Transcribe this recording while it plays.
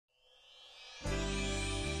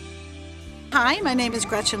Hi, my name is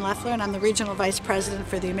Gretchen Leffler and I'm the Regional Vice President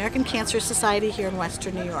for the American Cancer Society here in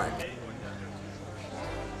Western New York.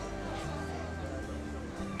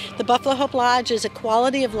 The Buffalo Hope Lodge is a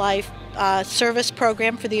quality of life service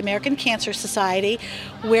program for the American Cancer Society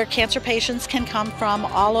where cancer patients can come from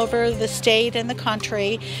all over the state and the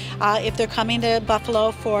country if they're coming to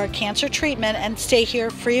Buffalo for cancer treatment and stay here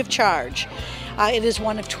free of charge. It is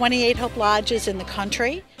one of 28 Hope Lodges in the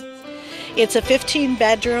country. It's a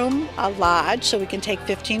 15-bedroom lodge, so we can take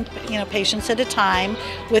 15 patients at a time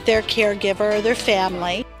with their caregiver or their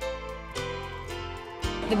family.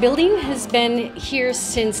 The building has been here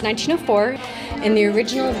since 1904, and the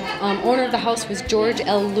original owner of the house was George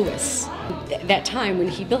L. Lewis. At that time, when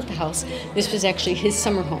he built the house, this was actually his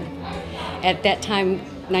summer home. At that time,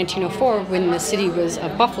 1904, when the city was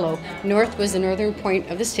Buffalo, north was the northern point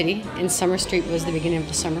of the city, and Summer Street was the beginning of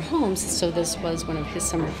the summer homes, so this was one of his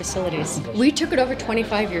summer facilities. We took it over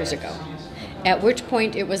 25 years ago, at which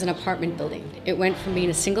point it was an apartment building. It went from being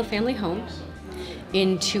a single-family home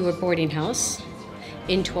into a boarding house,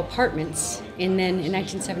 into apartments, and then in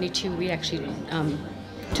 1972 we actually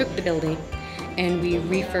took the building and we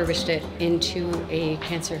refurbished it into a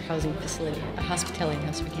cancer housing facility, a hospitality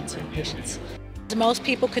house for cancer patients. Most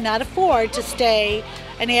people could not afford to stay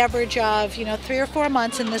an average of 3 or 4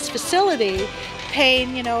 months in this facility,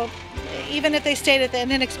 paying even if they stayed at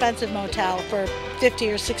an inexpensive motel for $50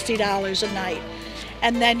 or $60 a night.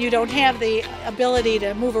 And then you don't have the ability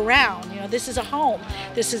to move around. This is a home.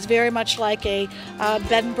 This is very much like a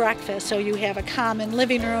bed and breakfast. So you have a common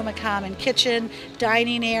living room, a common kitchen,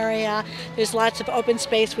 dining area. There's lots of open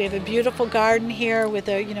space. We have a beautiful garden here with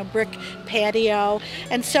a brick patio.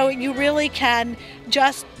 And so you really can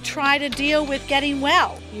just try to deal with getting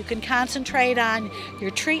well. You can concentrate on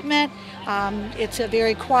your treatment. It's a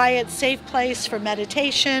very quiet, safe place for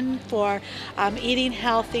meditation, for eating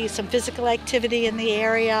healthy, some physical activity in the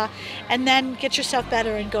area, and then get yourself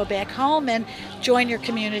better and go back home and join your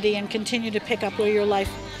community and continue to pick up where your life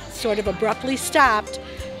sort of abruptly stopped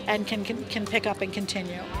and can pick up and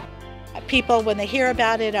continue. People, when they hear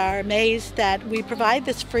about it, are amazed that we provide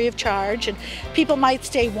this free of charge, and people might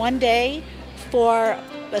stay one day for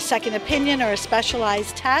a second opinion or a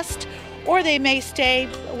specialized test, or they may stay,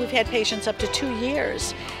 we've had patients up to 2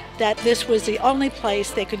 years, that this was the only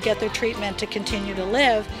place they could get their treatment to continue to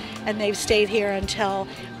live, and they've stayed here until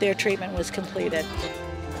their treatment was completed.